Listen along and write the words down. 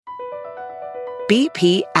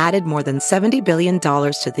BP added more than $70 billion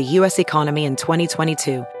to the U.S. economy in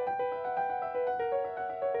 2022.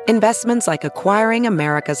 Investments like acquiring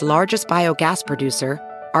America's largest biogas producer,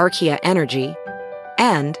 Archaea Energy,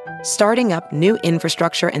 and starting up new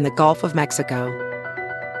infrastructure in the Gulf of Mexico.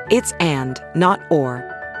 It's and, not or.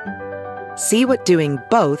 See what doing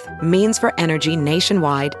both means for energy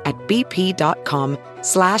nationwide at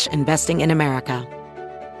bp.com/investing in America.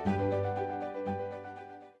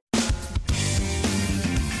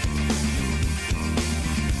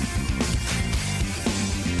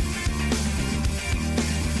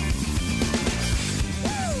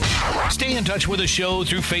 Stay in touch with the show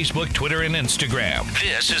through Facebook, Twitter, and Instagram.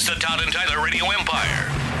 This is the Todd and Tyler Radio Empire.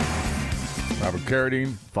 Robert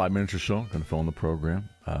Carradine, 5 minutes or so, going to fill in the program.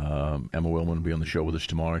 Emma Willman will be on the show with us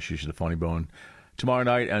tomorrow. She's the Funny Bone tomorrow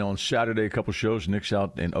night. And on Saturday, a couple shows. Nick's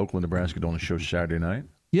out in Oakland, Nebraska, doing a show Saturday night.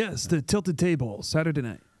 Yes, the Tilted Table, Saturday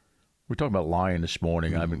night. We're talking about lying this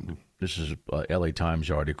morning. I mean, this is a L.A.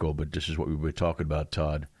 Times article, but this is what we were talking about,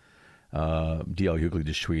 Todd. D.L. Hughley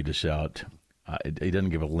just tweeted this out. He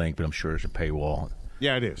doesn't give a link, but I'm sure there's a paywall.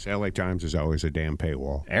 Yeah, it is. L.A. Times is always a damn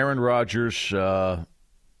paywall. Aaron Rodgers,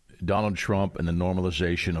 Donald Trump, and the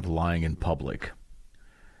normalization of lying in public.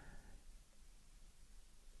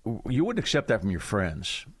 You wouldn't accept that from your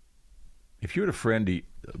friends. If you had a friend,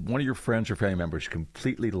 one of your friends or family members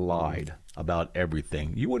completely lied about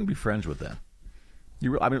everything, you wouldn't be friends with them.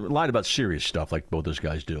 Lied about serious stuff like both those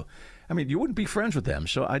guys do. I mean, you wouldn't be friends with them,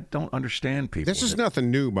 so I don't understand people. This is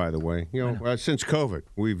nothing new, by the way. Since COVID,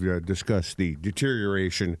 we've discussed the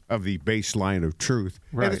deterioration of the baseline of truth.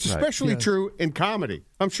 Right, and it's especially true in comedy.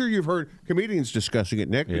 I'm sure you've heard comedians discussing it,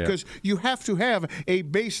 Nick, because you have to have a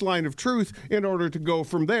baseline of truth in order to go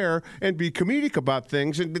from there and be comedic about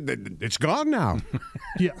things, and it's gone now.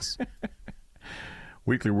 Yes.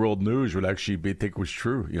 Weekly World News would actually think it was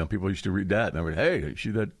true. People used to read that and they would, hey, you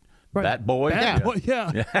see that? Right. Bat boy? Yeah.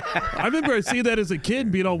 I remember seeing that as a kid,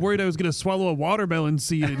 being all worried I was going to swallow a watermelon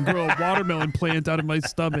seed and grow a watermelon plant out of my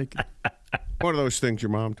stomach. One of those things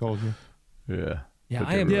your mom told you. Yeah.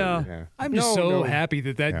 Yeah, I'm just happy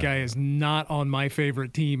that guy is not on my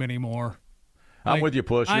favorite team anymore. I'm with you,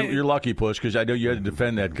 Push. You're lucky, Push, because I know you had to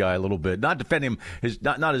defend that guy a little bit. Not defend him,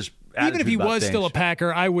 not his even if he was still a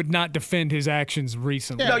Packer, I would not defend his actions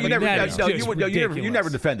recently. No, you never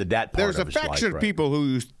defended that part. There's a faction of people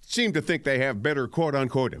who seem to think they have better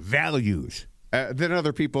quote-unquote values than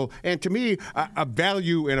other people. And to me, a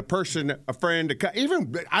value in a person, a friend,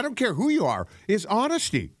 even I don't care who you are, is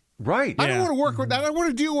honesty. Right. I don't want to work with that. I don't want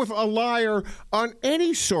to deal with a liar on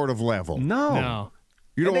any sort of level. No.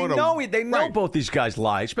 You don't want to. They know both these guys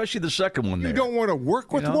lie, especially the second one. You don't want to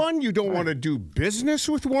work with one. You don't want to do business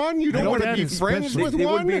with one. You don't want to be friends with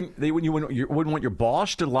one. You wouldn't want your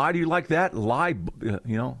boss to lie to you like that. Lie,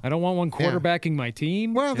 I don't want one quarterbacking my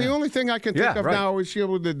team. Well, the only thing I can think of now is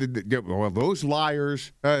those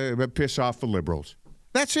liars piss off the liberals.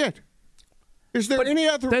 That's it. Is there any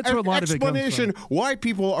other explanation why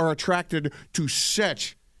people are attracted to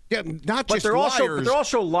such? Yeah, not just liars. They're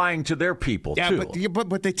also lying to their people, too.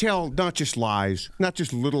 But they tell not just lies, not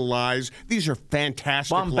just little lies. These are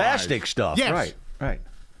fantastic bombastic lies. stuff. Yes. Right.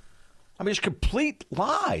 I mean, it's complete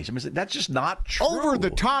lies. I mean, that's just not true. Over the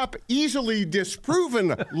top, easily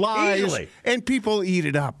disproven lies, and people eat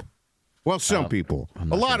it up. Well, some people.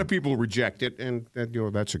 A lot of people reject it, and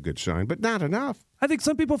that's a good sign, but not enough. I think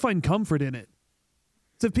some people find comfort in it.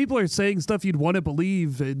 So if people are saying stuff you'd want to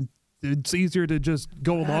believe, and it's easier to just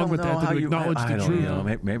go along with that than to acknowledge the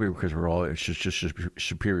truth. Maybe because we're all just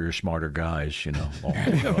superior, smarter guys,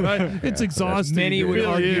 It's exhausting. Many would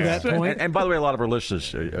argue that point. And by the way, a lot of our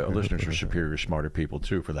listeners are superior, smarter people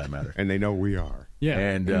too, for that matter. And they know we are. Yeah.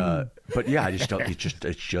 And but yeah, I just don't.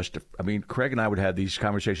 It's just. I mean, Craig and I would have these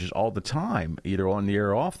conversations all the time, either on the air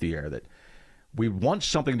or off the air, that we want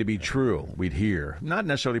something to be true. We'd hear, not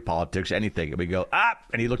necessarily politics, anything. And we go,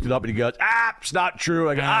 and he looked it up and he goes, it's not true.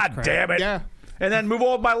 I go, damn it. Yeah. And then move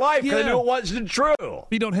on with my life because I knew it wasn't true.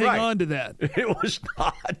 You don't hang on to that. It was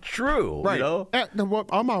not true. Right. Well,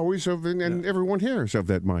 I'm always and everyone here is of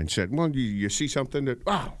that mindset. Well, you see something that,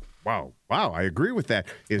 wow, I agree with that.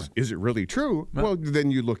 Is it really true? Well,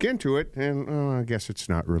 then you look into it, and I guess it's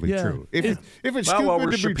not really true. If it's too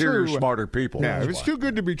good to be true, smarter people. Yeah, if it's too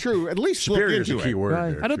good to be true, at least superior look into is a key word.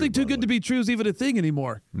 Right. I don't think too good to be true is even a thing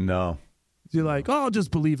anymore. No. You're like, I'll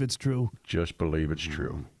just believe it's true. Just believe it's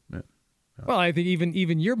true. Yeah. Well, I think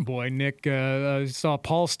even your boy Nick saw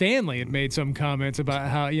Paul Stanley had made some comments about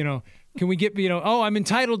how can we get I'm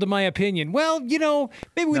entitled to my opinion. Well,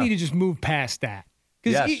 maybe we need to just move past that.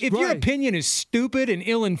 Because if your opinion is stupid and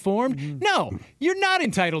ill-informed, no, you're not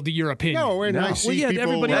entitled to your opinion. No, and I see people.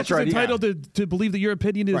 Everybody else is entitled to believe that your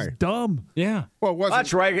opinion is dumb. Yeah. Well,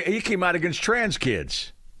 that's right. He came out against trans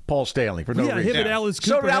kids, Paul Stanley, for no reason. Him and Alice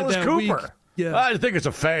Cooper. So did Alice Cooper. Week. Yeah. I think it's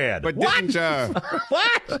a fad. But didn't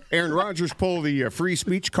Aaron Rodgers pull the free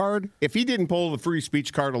speech card? If he didn't pull the free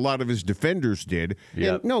speech card, a lot of his defenders did.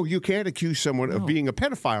 Yep. And no, you can't accuse someone of being a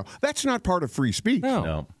pedophile. That's not part of free speech.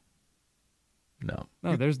 No.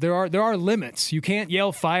 There are limits. You can't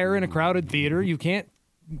yell fire in a crowded theater. You can't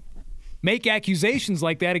make accusations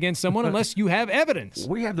like that against someone unless you have evidence.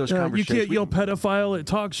 We have those conversations. You can't yell pedophile at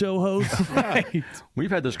talk show hosts. Right.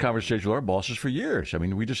 We've had those conversations with our bosses for years. I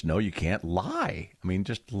mean, we just know you can't lie. I mean,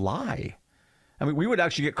 just lie. I mean, we would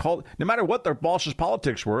actually get called, no matter what their bosses'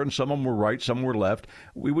 politics were, and some of them were right, some were left,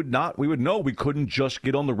 we would know we couldn't just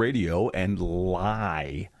get on the radio and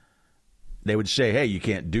lie. They would say, hey, you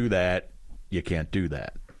can't do that. You can't do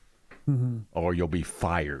that. Mm-hmm. Or you'll be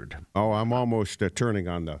fired. Oh, I'm almost turning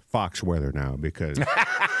on the Fox weather now because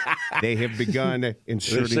they have begun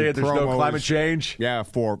inserting promos. There's no climate change? Yeah,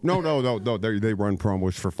 no. They run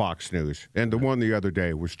promos for Fox News. And the one the other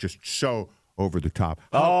day was just so over the top.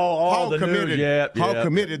 How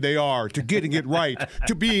committed they are to getting it right,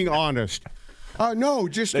 to being honest. No,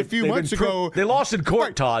 just a few months ago. They lost in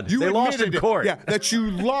court, Todd. They lost in court. Yeah, that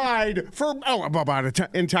you lied for about an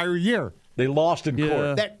entire year. They lost in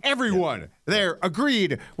court. That everyone there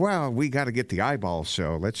agreed, well, we got to get the eyeballs,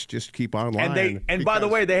 so let's just keep on lying. And by the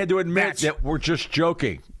way, they had to admit that we're just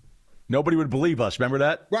joking. Nobody would believe us. Remember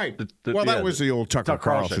that? Right. That was the old Tucker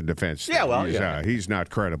Carlson defense. Yeah, well, he's not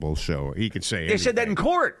credible, so he could say anything. They said that in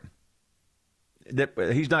court. That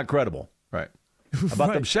he's not credible. Right.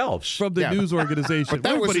 About themselves. From the news organization.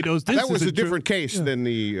 But everybody knows this that was a different case than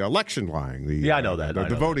the election lying. I know that.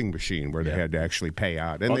 The voting machine where they had to actually pay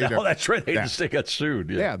out. And that's right. They just got sued.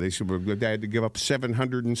 Yeah, they had to give up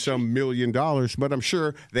 $700 and some million, but I'm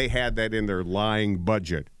sure they had that in their lying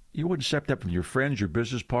budget. You wouldn't accept that from your friends, your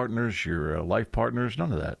business partners, your life partners,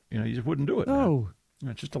 none of that. You just wouldn't do it. No.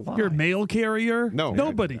 It's just a lie. Your mail carrier? No.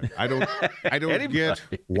 Nobody. I don't get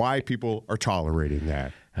why people are tolerating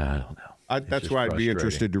that. I don't know. That's why I'd be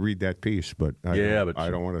interested to read that piece, but I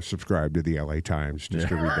don't want to subscribe to the LA Times just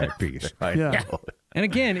to read that piece. And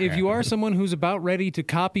again, if you are someone who's about ready to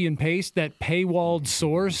copy and paste that paywalled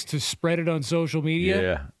source to spread it on social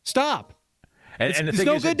media, stop. And it's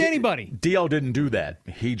no good to anybody. DL didn't do that.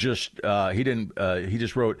 He just he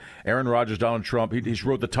just wrote Aaron Rodgers, Donald Trump. He just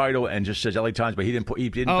wrote the title and just says LA Times, but he didn't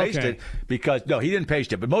paste it because he didn't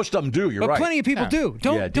paste it. But most of them do. You're right. Plenty of people do.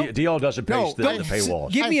 DL doesn't paste the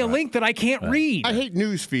paywalls. Give me a link that I can't read. I hate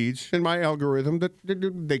news feeds in my algorithm that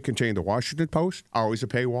they contain the Washington Post, always a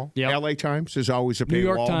paywall. Yep. LA Times is always a paywall. New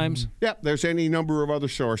York Times. Yeah, there's any number of other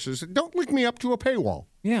sources. Don't link me up to a paywall.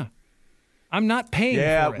 Yeah. I'm not paying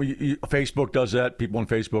for it. Facebook does that. People on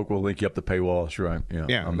Facebook will link you up to paywalls, right?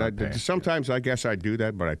 Yeah. Sometimes I guess I do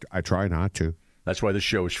that, but I try not to. That's why the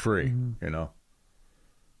show is free,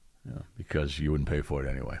 because you wouldn't pay for it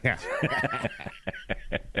anyway. Yeah.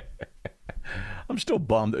 I'm still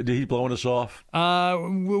bummed. Did he blowing us off?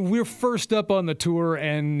 We're first up on the tour,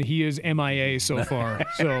 and he is MIA so far.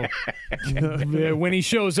 So when he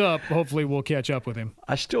shows up, hopefully we'll catch up with him.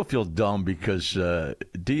 I still feel dumb because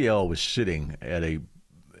DL was sitting at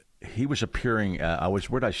he was appearing.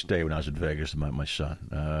 Where did I stay when I was in Vegas with my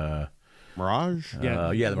son? Mirage? The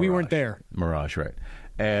Mirage. We weren't there. Mirage, right.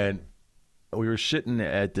 And we were sitting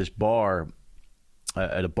at this bar,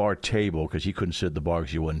 at a bar table, because he couldn't sit at the bar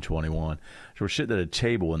because he wasn't 21. So we're sitting at a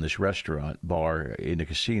table in this restaurant bar in the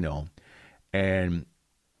casino, and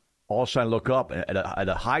all of a sudden I look up at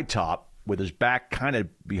a high top with his back kind of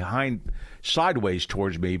behind, sideways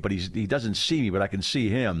towards me, but he doesn't see me, but I can see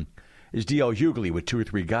him, is D.L. Hughley with 2 or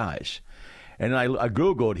 3 guys. And I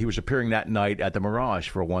Googled, he was appearing that night at the Mirage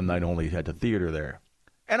for one night only at the theater there.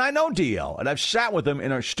 And I know DL, and I've sat with him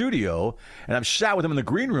in our studio, and I've sat with him in the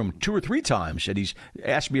green room 2 or 3 times, and he's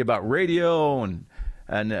asked me about radio and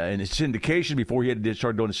his syndication before he had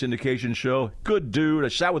started doing a syndication show. Good dude. I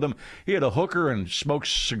sat with him. He had a hooker and smoked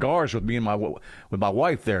cigars with me and with my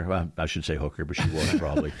wife there. Well, I should say hooker, but she was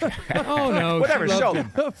probably. Oh no, whatever. So,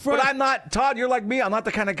 but I'm not, Todd. You're like me. I'm not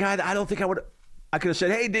the kind of guy that I don't think I would. I could have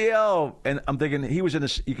said, "Hey, DL," and I'm thinking he was in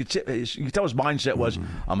this. You could tell his mindset was,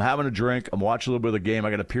 "I'm having a drink. I'm watching a little bit of the game. I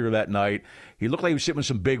got to appear that night." He looked like he was sitting with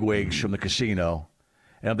some bigwigs from the casino,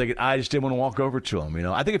 and I'm thinking, I just didn't want to walk over to him.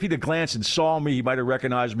 I think if he'd have glanced and saw me, he might have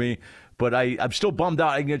recognized me. But I'm still bummed out.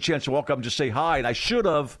 I didn't get a chance to walk up and just say hi, and I should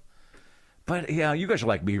have. But yeah, you guys are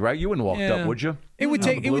like me, right? You wouldn't walk up, would you? It would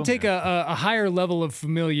take a higher level of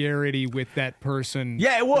familiarity with that person.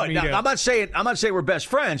 Yeah, it would. Now, I'm not saying we're best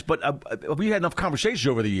friends, but we had enough conversations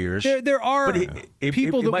over the years. There are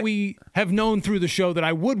people that we have known through the show that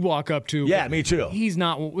I would walk up to. Yeah, me too. He's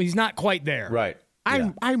not quite there. Right.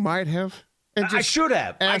 I might have. And I should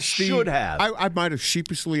have. I might have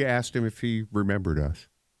sheepishly asked him if he remembered us.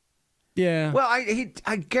 Yeah. Well,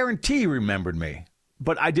 I guarantee he remembered me.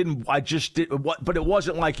 But I didn't. I just did. But it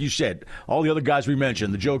wasn't like you said. All the other guys we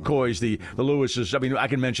mentioned, the Joe Coys, the Lewises. I mean, I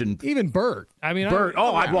can mention even Bert. I mean, Bert.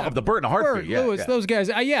 I'd walk up to Bert in a heartbeat. Bert, Lewis, those guys.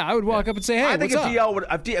 I would walk up and say, "Hey, I think what's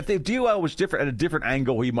if DL was different at a different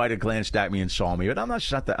angle, he might have glanced at me and saw me. But I'm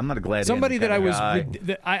not a glad. Somebody that I was.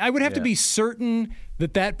 I would have to be certain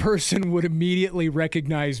that person would immediately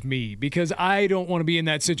recognize me, because I don't want to be in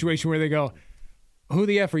that situation where they go, "Who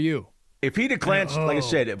the F are you?" If he'd have glanced, like I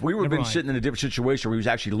said, if we would have been sitting in a different situation where he was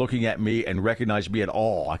actually looking at me and recognized me at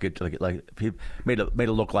all, I could like if he made it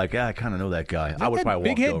look like I kind of know that guy. I would probably walk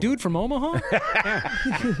over. Big head dude from Omaha.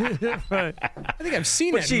 I think I've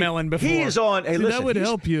seen that melon before. He is on. Hey, listen, that would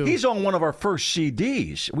help you. He's on one of our first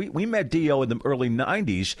CDs. We met Dio in the early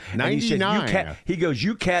 '90s. 99. He goes,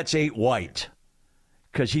 "You cats ain't white,"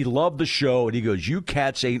 because he loved the show, and he goes, "You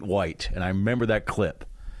cats ain't white," and I remember that clip.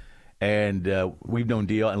 And we've known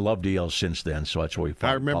DL and loved DL since then, so that's why we found.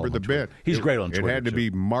 I remember the bit. He's great on Twitter. It had to be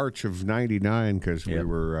March of '99 because we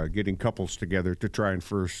were getting couples together to try and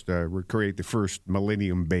first recreate the first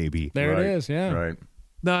Millennium Baby. There it is, yeah. Right.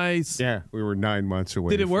 Nice. Yeah, we were 9 months away.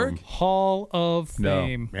 Did it work? Hall of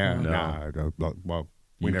Fame. Yeah, no. Well,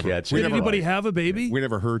 did anybody have a baby? We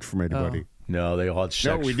never heard from anybody. No, they all had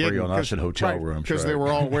sex free on us in hotel rooms. Because they were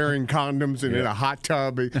all wearing condoms and in a hot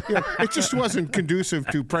tub. It just wasn't conducive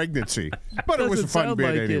to pregnancy. But it was a fun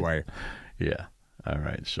bit anyway. Yeah. All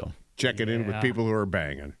right. So checking in with people who are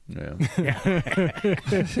banging. Yeah.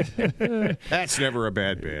 That's never a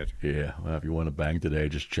bad bit. Yeah. Well, if you want to bang today,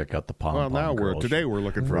 just check out the Pom Pom Girls. Today we're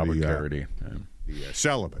looking for Robert Carradine. The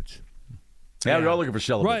celibates. Yeah, we're all looking for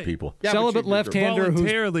celibate people. Yeah, celibate left-hander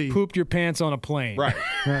who pooped your pants on a plane. Right.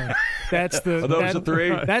 That's the. Are those the three?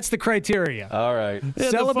 That's the criteria. All right.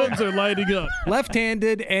 Yeah, the phones are lighting up.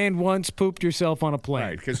 Left-handed and once pooped yourself on a plane.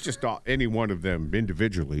 Right, because just any one of them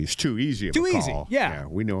individually is too easy of a call. Easy, yeah.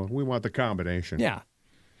 We know. We want the combination. Yeah.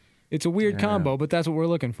 It's a weird combo, but that's what we're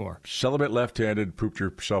looking for. Celibate, left-handed, pooped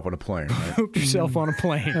yourself on a plane. Right? Pooped yourself on a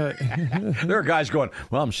plane. There are guys going,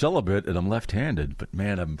 well, I'm celibate and I'm left-handed, but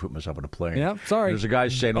man, I haven't pooped myself on a plane. Yeah, sorry. There's a guy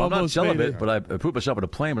saying, no, I'm not celibate, but I pooped myself on a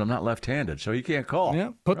plane, but I'm not left-handed, so you can't call.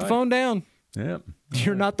 Yeah, put the phone down. Yeah.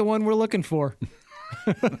 You're not the one we're looking for.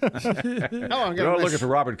 You're not looking for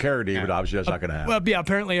Robert Carradine, but obviously that's not going to happen. Well, yeah,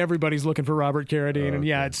 apparently everybody's looking for Robert Carradine, and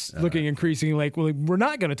it's looking increasingly like, well, we're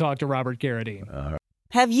not going to talk to Robert Carradine.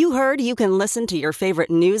 Have you heard you can listen to your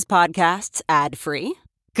favorite news podcasts ad-free?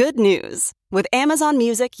 Good news. With Amazon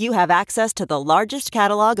Music, you have access to the largest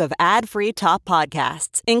catalog of ad-free top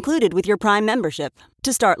podcasts included with your Prime membership.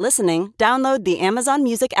 To start listening, download the Amazon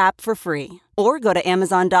Music app for free or go to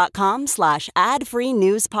amazon.com/ad-free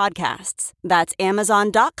news podcasts. That's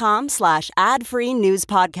amazon.com/ad-free news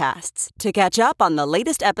podcasts to catch up on the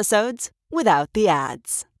latest episodes without the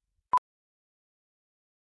ads.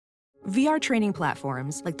 VR training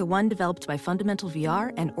platforms, like the one developed by Fundamental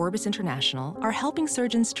VR and Orbis International, are helping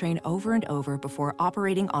surgeons train over and over before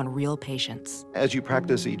operating on real patients. As you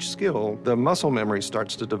practice each skill, the muscle memory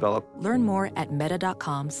starts to develop. Learn more at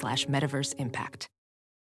meta.com/metaverseimpact.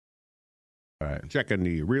 All right. Checking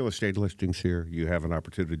the real estate listings here. You have an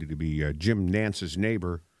opportunity to be Jim Nance's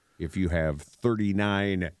neighbor if you have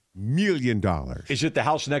 $39 million. Is it the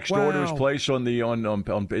house next door to his place on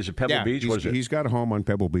is it Pebble Beach? What is it? He's got a home on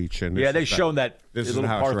Pebble Beach. And they've shown that little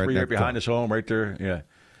par right 3 right behind his home right there. Yeah.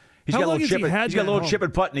 He's got a little chip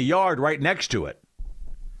and putt in the yard right next to it.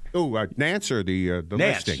 Oh, Nance or the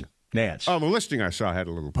listing? Nance. Oh, the listing I saw had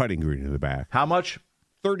a little putting green in the back. How much?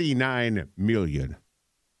 $39 million.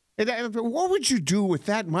 What would you do with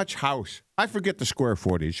that much house? I forget the square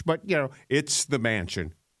footage, but, it's the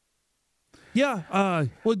mansion. Yeah.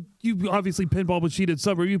 Well, you obviously pinball machine at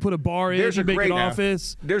summer. You put a bar in, you make an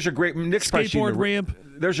office. There's a great skateboard ramp.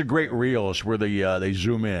 There's a great reels where they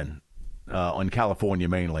zoom in on California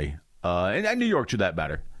mainly, and New York to that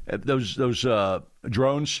matter. Those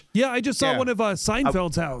drones. Yeah, I just saw one of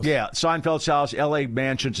Seinfeld's house. Yeah, Seinfeld's house, L.A.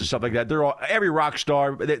 mansions and stuff like that. They're all every rock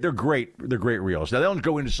star. They're great. They're great reels. Now they don't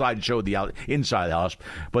go inside and show the inside of the house,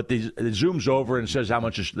 but it zooms over and says how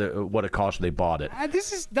much what it cost when they bought it.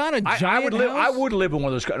 This is not a giant house. I house. would live in one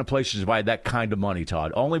of those kind of places if I had that kind of money,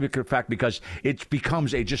 Todd. Only because it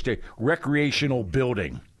becomes just a recreational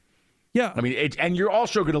building. Yeah. I mean, and you're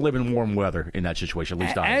also going to live in warm weather in that situation, at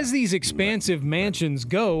least I am. As these expansive mansions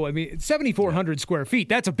go, I mean, 7,400 square feet,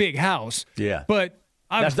 that's a big house. Yeah. But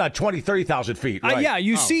that's not 20, 30,000 feet, right? Yeah,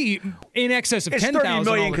 you see in excess of 10,000 all the time. It's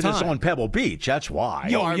 30 million because it's on Pebble Beach. That's why.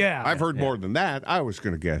 I've heard more than that. I was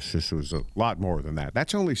going to guess this was a lot more than that.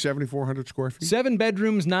 That's only 7,400 square feet? 7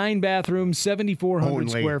 bedrooms, 9 bathrooms, 7,400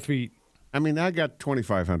 square feet. I mean, I got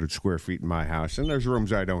 2,500 square feet in my house, and there's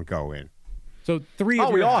rooms I don't go in. So 3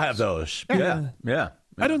 of we all have those. Yeah.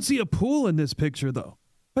 I don't see a pool in this picture, though.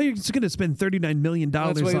 But you're just going to spend $39 million on a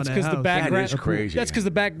house. That is crazy. That's because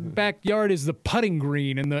the backyard is the putting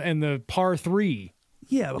green and the par 3.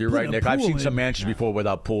 Yeah, you're right, Nick. I've seen some mansions before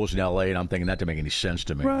without pools in L.A., and I'm thinking that doesn't make any sense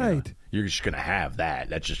to me. Right. You know? You're just going to have that.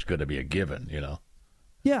 That's just going to be a given, you know.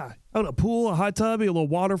 Yeah. A pool, a hot tub, a little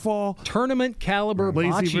waterfall. Tournament caliber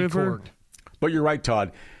lazy river. Court. But you're right,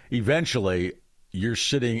 Todd. Eventually, you're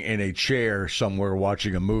sitting in a chair somewhere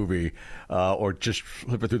watching a movie or just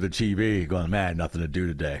flipping through the TV going, man, nothing to do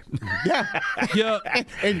today. Yeah.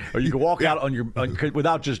 Or you can walk out on your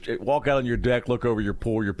walk out on your deck, look over your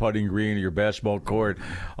pool, your putting green, or your basketball court,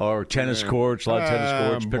 or tennis courts, a lot of tennis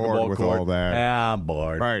courts, pickleball court. All that. I'm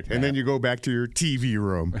bored. Right. And then you go back to your TV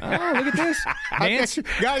room. Oh, look at this.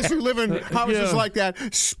 Guys who live in houses like that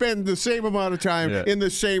spend the same amount of time in the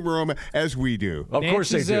same room as we do. Of course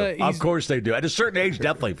they do. Of course they do. At a certain age,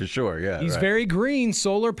 definitely, for sure. Yeah. He's very green.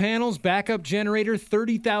 Solar panels, backup generator,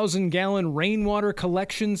 30,000-gallon rainwater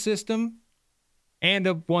collection system, and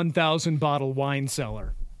a 1,000-bottle wine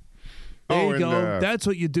cellar. There you go. That's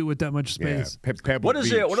what you do with that much space. Yeah, what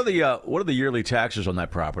are the yearly taxes on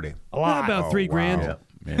that property? A lot. About $3,000.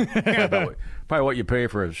 Yeah. Probably what you pay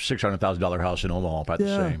for a $600,000 house in Omaha. About the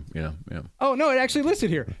same. Yeah. Oh no, it actually listed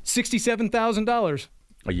here $67,000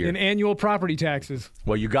 a year in annual property taxes.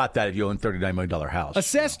 Well, you got that if you own a $39 million house.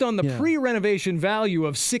 Assessed on the pre-renovation value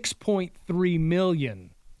of $6.3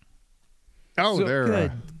 million. Oh, so,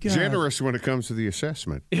 they're generous when it comes to the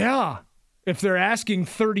assessment. Yeah. If they're asking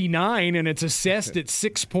 39 and it's assessed at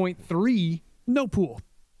 6.3, no pool.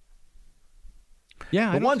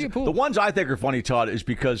 Yeah, the ones I think are funny, Todd, is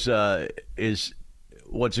because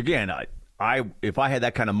once again, if I had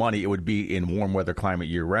that kind of money, it would be in warm weather climate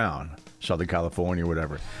year round, Southern California,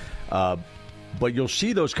 whatever. But you'll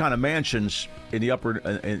see those kind of mansions in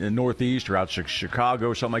the Northeast or out Chicago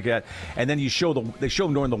or something like that, and then they show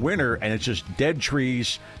them during the winter, and it's just dead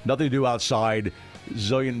trees, nothing to do outside,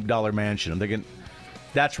 $1 mansion. I'm thinking,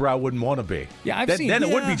 that's where I wouldn't want to be. Yeah, I've seen. Then it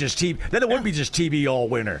would be just TV. Then it would be just TV all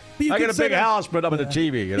winter. I got a big house, but I'm in the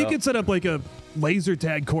TV. You could set up like a laser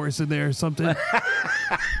tag course in there or something.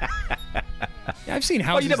 Yeah, I've seen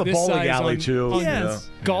houses you have a this bowling size alley too. On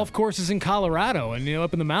golf courses in Colorado and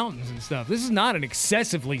up in the mountains and stuff. This is not an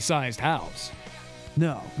excessively sized house.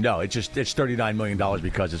 No, it's $39 million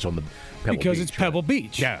because it's on the Pebble Beach. Because it's Pebble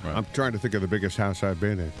Beach. Yeah, right. I'm trying to think of the biggest house I've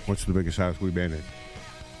been in. What's the biggest house we've been in?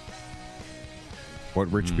 What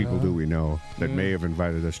rich people do we know that may have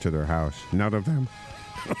invited us to their house? None of them.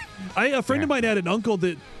 A friend of mine had an uncle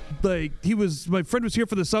that, my friend was here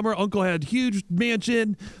for the summer. Uncle had huge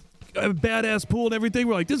mansion, a badass pool and everything.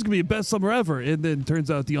 We're like, this is going to be the best summer ever. And then turns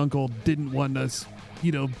out the uncle didn't want us,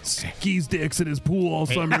 skis dicks in his pool all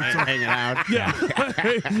summer. Hanging out. Yeah.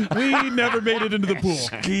 We never made it into the pool.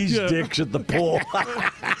 Skis dicks at the pool.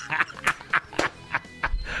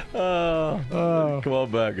 Come on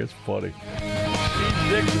back. It's funny.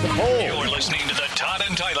 You're listening to the Todd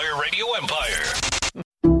and Tyler Radio Empire.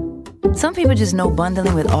 Some people just know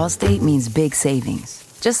bundling with Allstate means big savings.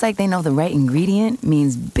 Just like they know the right ingredient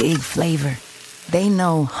means big flavor. They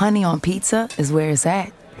know honey on pizza is where it's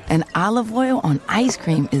at. And olive oil on ice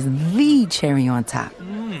cream is the cherry on top.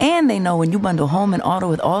 And they know when you bundle home and auto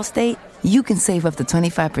with Allstate, you can save up to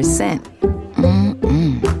 25%.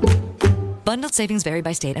 Bundled savings vary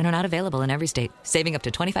by state and are not available in every state. Saving up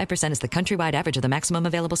to 25% is the countrywide average of the maximum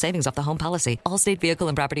available savings off the home policy. Allstate Vehicle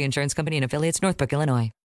and Property Insurance Company and Affiliates, Northbrook, Illinois.